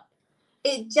come up.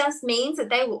 It just means that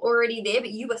they were already there, but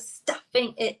you were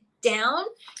stuffing it down,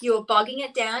 you were bogging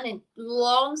it down, and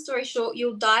long story short,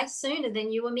 you'll die sooner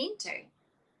than you were meant to.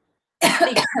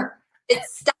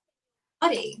 It's stuck in your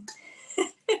body.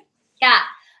 Yeah,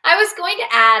 I was going to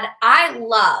add, I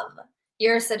love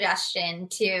your suggestion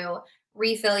to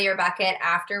refill your bucket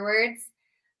afterwards.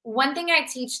 One thing I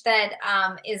teach that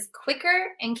is quicker,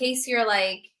 in case you're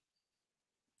like,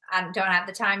 I don't have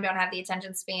the time, don't have the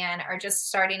attention span, or just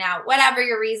starting out, whatever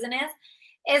your reason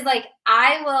is like,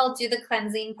 I will do the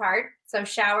cleansing part. So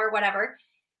shower, whatever.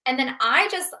 And then I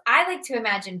like to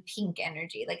imagine pink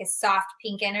energy, like a soft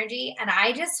pink energy. And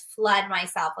I just flood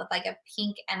myself with like a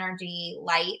pink energy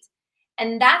light.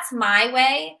 And that's my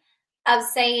way of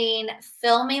saying,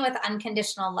 fill me with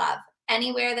unconditional love.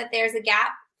 Anywhere that there's a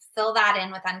gap, fill that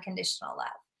in with unconditional love.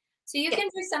 So you can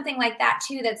do something like that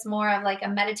too, that's more of like a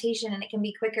meditation, and it can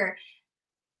be quicker.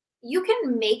 You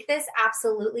can make this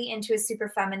absolutely into a super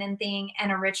feminine thing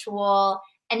and a ritual,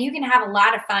 and you can have a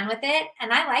lot of fun with it.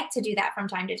 And I like to do that from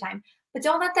time to time, but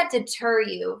don't let that deter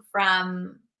you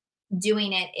from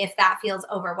doing it if that feels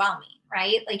overwhelming,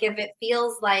 right? Like if it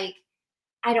feels like,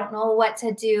 I don't know what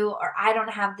to do, or I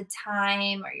don't have the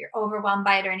time, or you're overwhelmed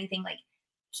by it or anything, like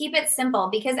keep it simple,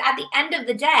 because at the end of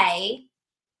the day,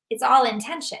 it's all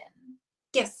intention.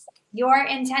 Yes. Your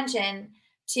intention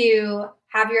to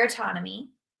have your autonomy,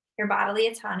 your bodily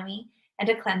autonomy, and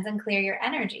to cleanse and clear your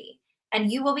energy.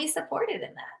 And you will be supported in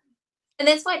that. And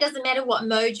that's why it doesn't matter what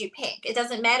mode you pick. It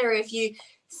doesn't matter if you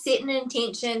set an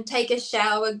intention, take a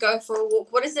shower, go for a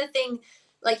walk. What is the thing,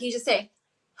 like you just say,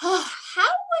 oh, how would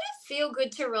it feel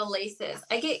good to release this?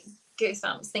 I get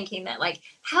goosebumps thinking that, like,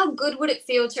 how good would it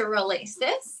feel to release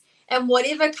this? And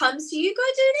whatever comes to you, go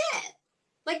do that.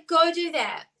 Like, go do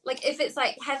that. Like, if it's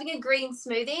like having a green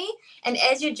smoothie, and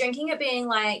as you're drinking it, being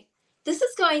like, this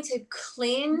is going to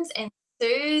cleanse and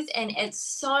soothe and add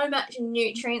so much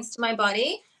nutrients to my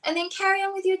body, and then carry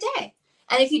on with your day.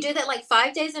 And if you do that like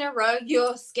 5 days in a row,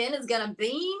 your skin is going to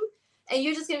beam, and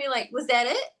you're just going to be like, was that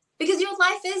it? Because your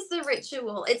life is the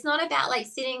ritual. It's not about like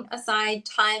setting aside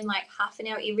time, like half an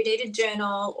hour every day to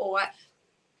journal, or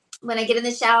when I get in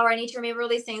the shower, I need to remember all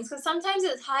these things. Because sometimes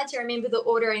it's hard to remember the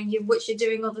order and which you're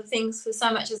doing all the things, for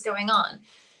so much is going on.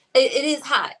 It is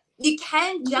hard. You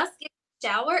can just get in the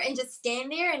shower and just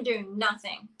stand there and do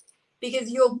nothing,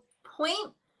 because your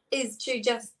point is to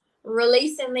just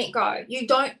release and let go. You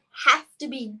don't have to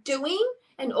be doing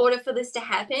in order for this to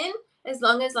happen, as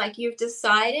long as like you've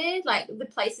decided like the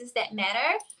places that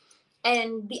matter.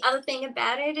 And the other thing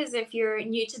about it is, if you're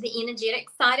new to the energetic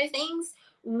side of things,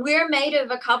 we're made of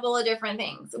a couple of different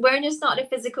things. We're just not a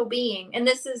physical being. And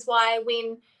this is why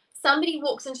when somebody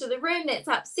walks into the room that's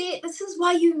upset, this is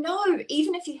why you know,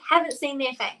 even if you haven't seen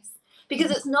their face, because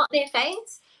it's not their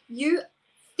face, you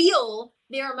feel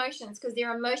their emotions, because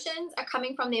their emotions are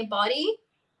coming from their body,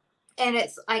 and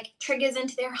it's like triggers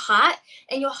into their heart.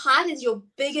 And your heart is your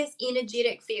biggest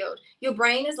energetic field. Your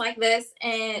brain is like this,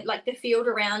 and like the field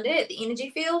around it, the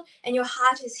energy field, and your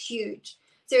heart is huge.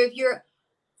 So if you're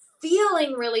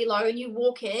feeling really low and you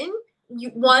walk in,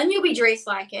 you'll be dressed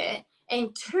like it,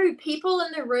 and two, people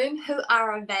in the room who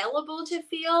are available to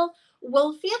feel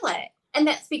will feel it. And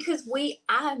that's because we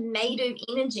are made of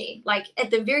energy. Like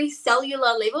at the very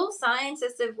cellular level,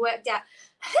 scientists have worked out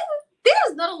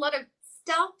there's not a lot of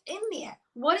stuff in there.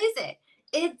 What is it?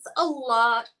 It's a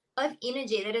lot of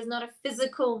energy that is not a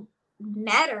physical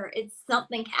matter. It's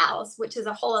something else, which is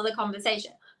a whole other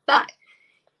conversation. But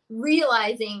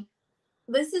realizing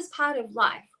this is part of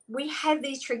life. We have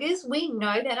these triggers. We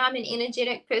know that I'm an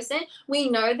energetic person. We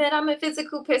know that I'm a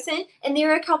physical person. And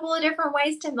there are a couple of different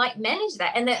ways to like manage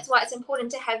that. And that's why it's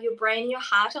important to have your brain and your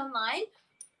heart online,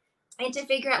 and to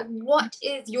figure out what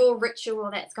is your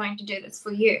ritual that's going to do this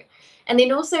for you. And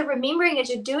then also remembering as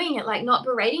you're doing it, like not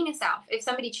berating yourself. If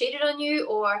somebody cheated on you,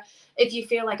 or if you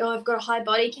feel like, oh, I've got a high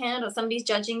body count, or somebody's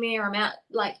judging me, or I'm out,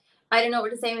 like, I don't know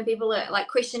what to say when people are like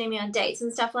questioning me on dates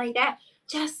and stuff like that,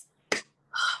 just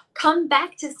come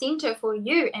back to center for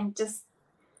you and just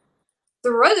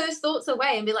throw those thoughts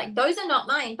away and be like, those are not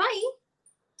mine. Bye.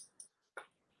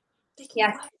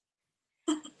 Yes.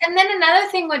 And then another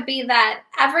thing would be that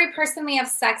every person we have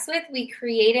sex with, we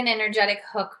create an energetic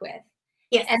hook with.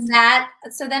 Yes.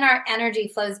 And so then our energy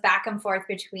flows back and forth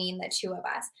between the two of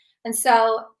us. And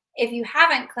so if you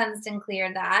haven't cleansed and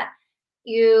cleared that,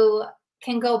 you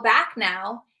can go back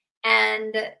now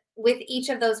and with each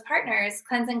of those partners,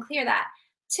 cleanse and clear that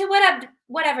to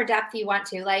whatever depth you want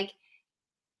to. Like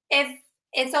if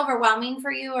it's overwhelming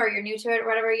for you, or you're new to it or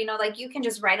whatever, like you can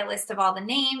just write a list of all the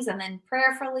names and then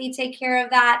prayerfully take care of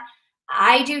that.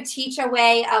 I do teach a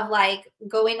way of like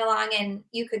going along, and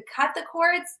you could cut the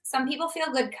cords. Some people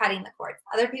feel good cutting the cords.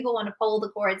 Other people want to pull the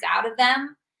cords out of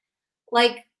them.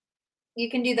 Like you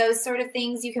can do those sort of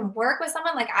things. You can work with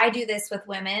someone. Like I do this with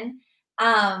women.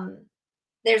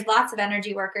 There's lots of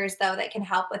energy workers though that can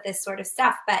help with this sort of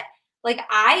stuff. But like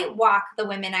I walk the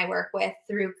women I work with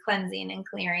through cleansing and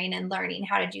clearing and learning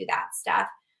how to do that stuff.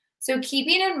 So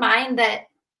keeping in mind that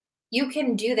you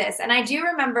can do this. And I do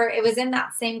remember it was in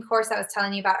that same course I was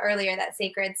telling you about earlier, that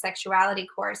sacred sexuality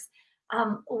course.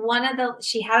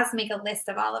 She had us make a list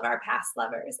of all of our past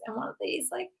lovers. And one of these,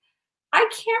 like, I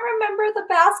can't remember the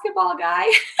basketball guy.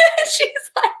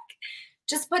 She's like,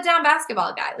 just put down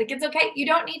basketball guy. Like, it's okay. You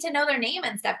don't need to know their name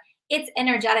and stuff. It's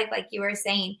energetic, like you were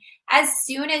saying. As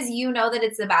soon as you know that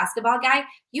it's the basketball guy,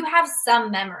 you have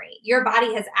some memory. Your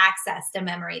body has access to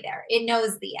memory there. It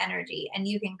knows the energy, and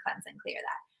you can cleanse and clear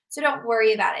that. So don't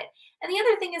worry about it. And the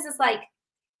other thing is like,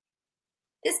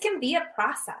 this can be a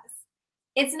process.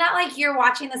 It's not like you're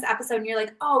watching this episode and you're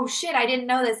like, oh shit, I didn't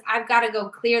know this. I've got to go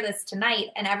clear this tonight.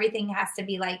 And everything has to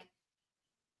be like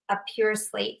a pure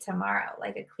slate tomorrow,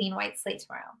 like a clean white slate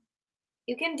tomorrow.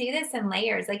 You can do this in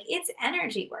layers. Like it's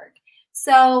energy work.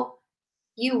 So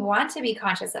you want to be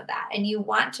conscious of that, and you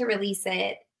want to release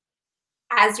it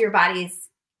as your body's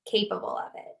capable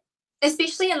of it.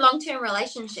 Especially in long-term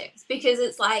relationships, because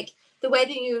it's like the way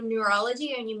that your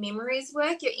neurology and your memories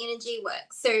work, your energy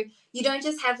works. So you don't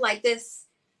just have like this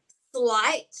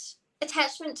slight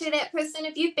attachment to that person.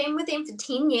 If you've been with them for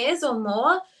 10 years or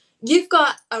more, you've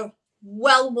got a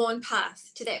well-worn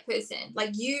path to that person.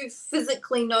 Like you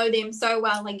physically know them so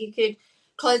well, like you could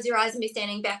close your eyes and be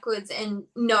standing backwards and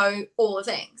know all the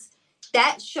things.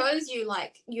 That shows you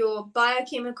like your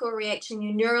biochemical reaction,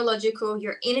 your neurological,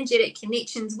 your energetic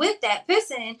connections with that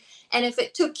person. And if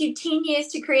it took you 10 years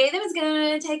to create them, it's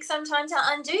going to take some time to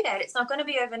undo that. It's not going to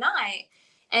be overnight.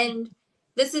 And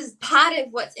this is part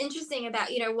of what's interesting about,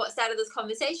 what started this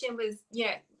conversation with,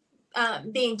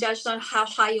 being judged on how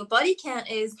high your body count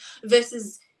is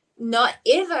versus not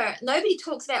ever. Nobody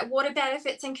talks about what about if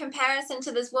it's in comparison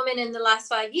to this woman in the last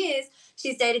 5 years.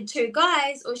 She's dated 2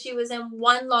 guys or she was in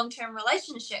one long-term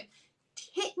relationship.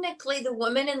 Technically, the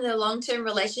woman in the long-term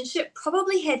relationship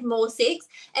probably had more sex,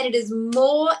 and it is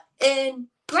more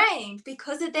ingrained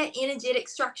because of that energetic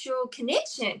structural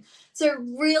connection. So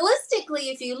realistically,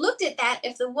 if you looked at that,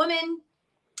 if the woman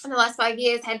in the last 5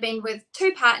 years had been with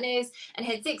 2 partners and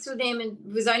had sex with them and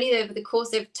was only over the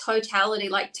course of totality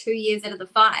like 2 years out of the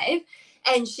 5,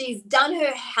 and she's done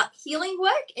her healing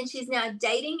work and she's now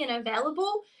dating and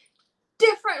available,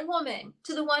 different woman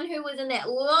to the one who was in that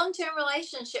long-term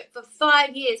relationship for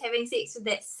 5 years having sex with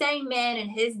that same man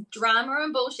and his drama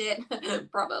and bullshit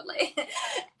probably,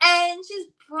 and she's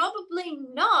probably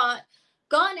not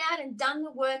gone out and done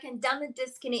the work and done the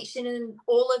disconnection and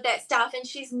all of that stuff, and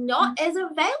she's not as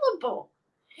available.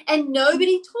 And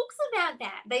nobody talks about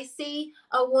that. They see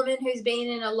a woman who's been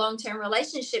in a long-term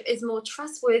relationship is more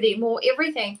trustworthy, more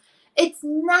everything. It's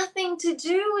nothing to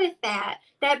do with that.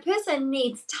 That person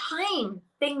needs time.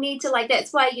 They need to, like,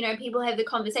 that's why, you know, people have the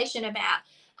conversation about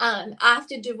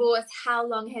after divorce, how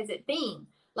long has it been?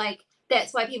 Like,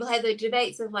 that's why people have the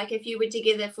debates of, like, if you were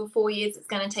together for 4 years, it's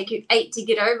going to take you 8 to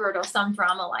get over it, or some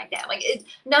drama like that. Like,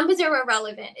 numbers are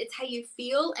irrelevant. It's how you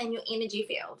feel and your energy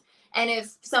field. And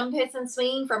if some person's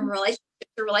swinging from relationship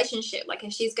to relationship, like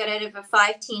if she's got out of a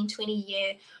 5, 10,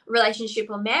 20-year relationship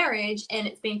or marriage and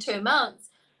it's been 2 months,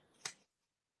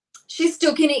 she's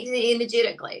still connected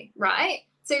energetically, right?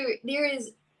 So there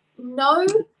is no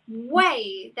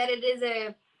way that it is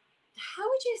a, how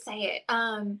would you say it,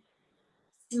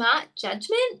 smart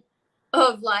judgment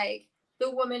of like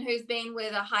the woman who's been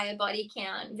with a higher body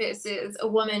count versus a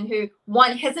woman who,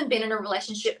 one, hasn't been in a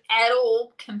relationship at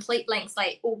all, complete blank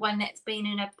slate, or one that's been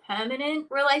in a permanent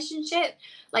relationship.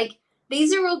 Like,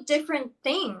 these are all different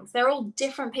things. They're all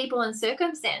different people and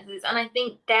circumstances. And I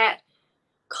think that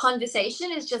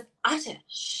conversation is just utter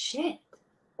shit.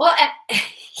 Well,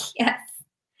 yes.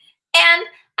 And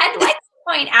I'd like to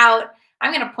point out,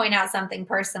 I'm going to point out something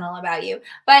personal about you,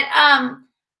 but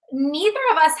neither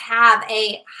of us have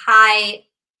a high,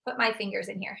 put my fingers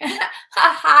in here, a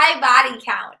high body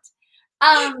count.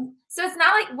 So it's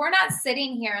not like we're not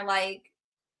sitting here like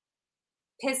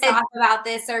pissed off about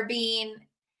this or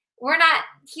we're not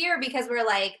here because we're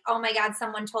like, oh my God,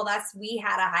 someone told us we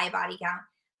had a high body count.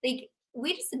 Like,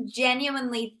 we just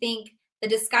genuinely think the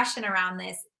discussion around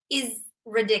this is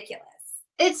ridiculous.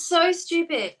 It's so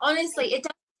stupid. Honestly, it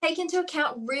doesn't take into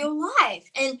account real life.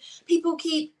 And people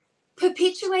keep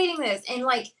perpetuating this and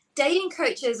like dating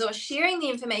coaches or sharing the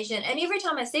information. And every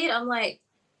time I see it, I'm like,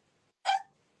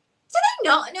 do they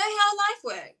not know how life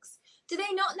works? Do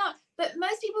they not know? But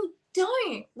most people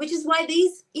don't, which is why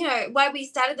these, you know, why we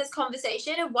started this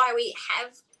conversation and why we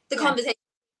have the conversation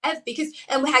because,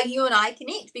 and how you and I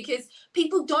connect, because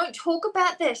people don't talk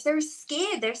about this. They're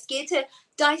scared to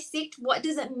dissect what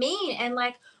does it mean and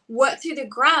like work through the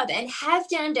grub and have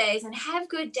down days and have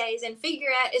good days and figure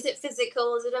out, is it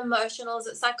physical, is it emotional, is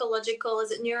it psychological,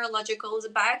 is it neurological, is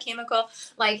it biochemical?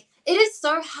 Like, it is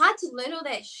so hard to learn all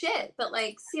that shit, but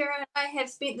like Sarah and I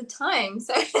have spent the time,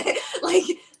 so like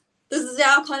this is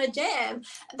our kind of jam.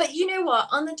 But you know what,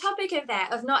 on the topic of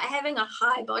that, of not having a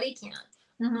high body count,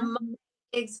 my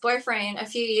ex-boyfriend a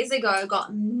few years ago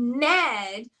got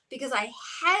mad because I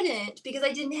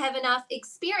didn't have enough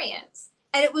experience.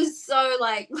 And it was so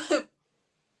like,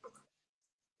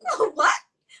 what?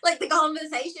 Like the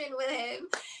conversation with him.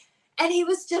 And he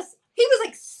was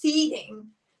like seething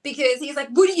because he's like,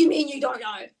 what do you mean you don't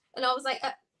know? And I was like,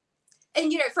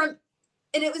 and you know,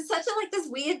 and it was such a like this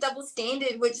weird double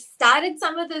standard, which started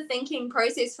some of the thinking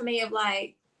process for me of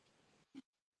like,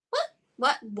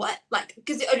 what? Like,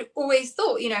 because I always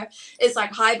thought, you know, it's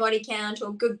like high body count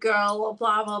or good girl or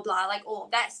blah, blah, blah, like all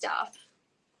of that stuff.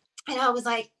 And I was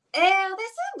like, that's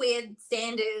a weird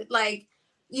standard. Like,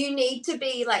 you need to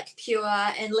be like pure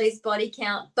and least body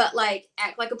count, but like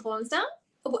act like a porn star.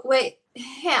 Wait,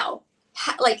 how?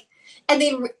 Like, and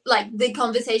then like the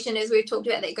conversation as we've talked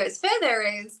about that goes further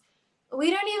is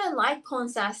we don't even like porn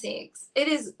star sex. It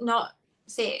is not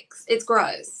sex. It's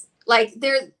gross. Like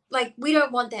we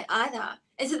don't want that either.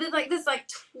 And so there's like this like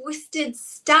twisted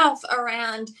stuff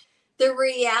around the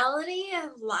reality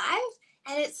of life.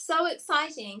 And it's so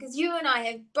exciting because you and I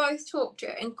have both talked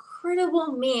to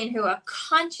incredible men who are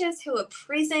conscious, who are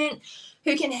present,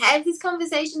 who can have these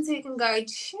conversations, who can go,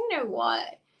 you know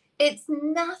what? It's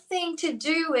nothing to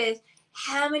do with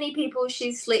how many people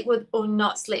she slept with or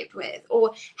not slept with,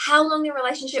 or how long the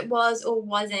relationship was or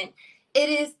wasn't. It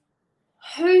is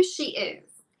who she is.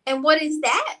 And what is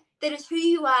that? that is who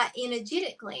you are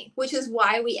energetically, which is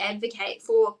why we advocate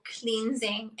for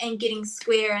cleansing and getting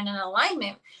square and in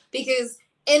alignment. Because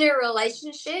in a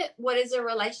relationship, what is a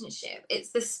relationship? It's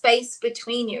the space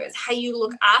between you. It's how you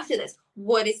look after this.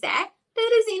 What is that?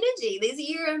 That is energy. These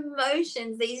are your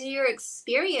emotions. These are your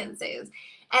experiences.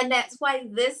 And that's why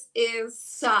this is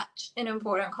such an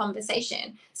important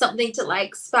conversation. Something to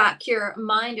like spark your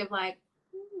mind of like,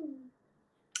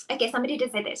 I guess somebody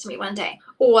did say that to me one day.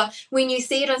 Or when you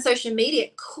see it on social media,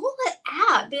 call it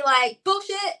out. Be like,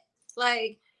 bullshit.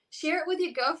 Like, share it with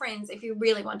your girlfriends if you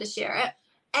really want to share it.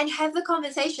 And have the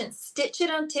conversation. Stitch it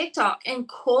on TikTok and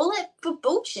call it for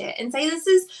bullshit. And say, this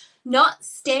is not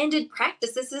standard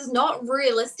practice. This is not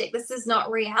realistic. This is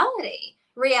not reality.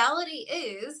 Reality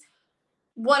is,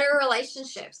 what are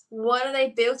relationships? What are they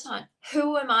built on?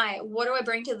 Who am I? What do I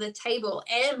bring to the table?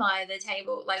 Am I the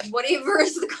table? Like, whatever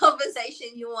is the conversation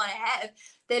you want to have,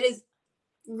 that is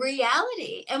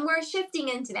reality. And we're shifting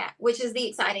into that, which is the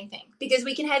exciting thing, because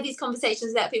we can have these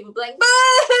conversations without people being like,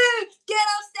 boo, get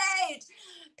off stage.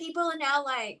 People are now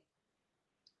like,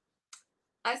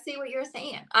 I see what you're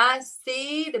saying. I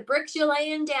see the bricks you're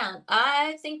laying down.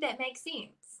 I think that makes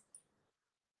sense.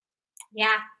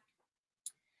 Yeah.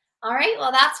 All right.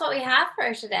 Well, that's what we have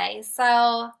for today. So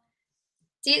I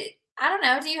don't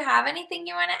know, do you have anything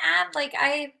you want to add? Like,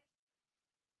 I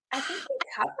think we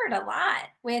covered a lot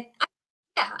with.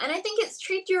 Yeah. And I think it's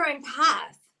treat your own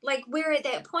path. Like, we're at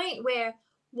that point where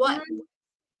what you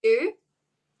do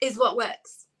is what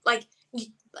works. Like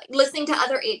listening to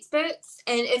other experts,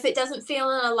 and if it doesn't feel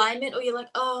in alignment, or you're like,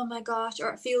 oh my gosh, or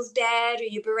it feels bad, or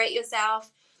you berate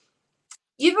yourself,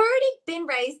 you've already been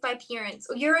raised by parents,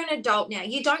 or you're an adult now.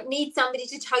 You don't need somebody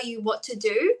to tell you what to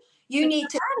do. You need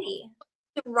to do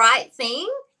the right thing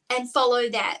and follow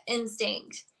that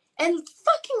instinct and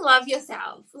fucking love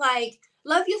yourself. Like,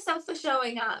 love yourself for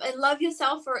showing up and love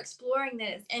yourself for exploring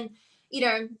this. And, you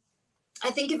know, I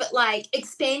think of it like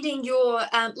expanding your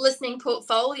listening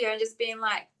portfolio and just being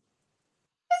like,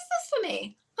 what's this for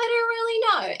me? I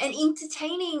don't really know. And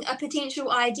entertaining a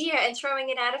potential idea and throwing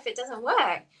it out if it doesn't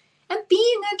work. And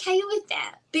being okay with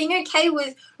that. Being okay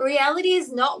with reality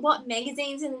is not what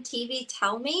magazines and TV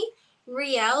tell me.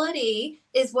 Reality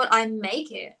is what I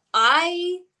make it.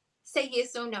 I say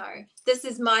yes or no. This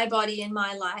is my body and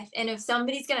my life. And if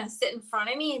somebody's going to sit in front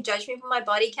of me and judge me for my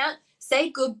body count, say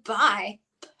goodbye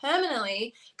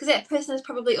permanently, because that person is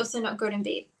probably also not good in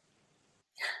bed.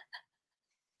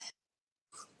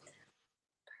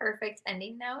 Perfect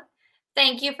ending note.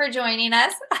 Thank you for joining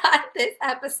us on this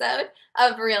episode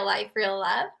of Real Life, Real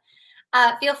Love.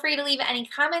 Feel free to leave any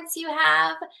comments you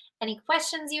have, any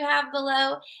questions you have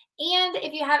below. And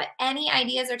if you have any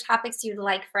ideas or topics you'd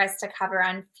like for us to cover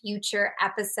on future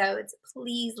episodes,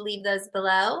 please leave those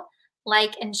below.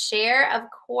 Like and share, of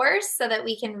course, so that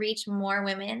we can reach more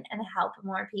women and help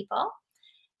more people.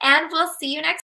 And we'll see you next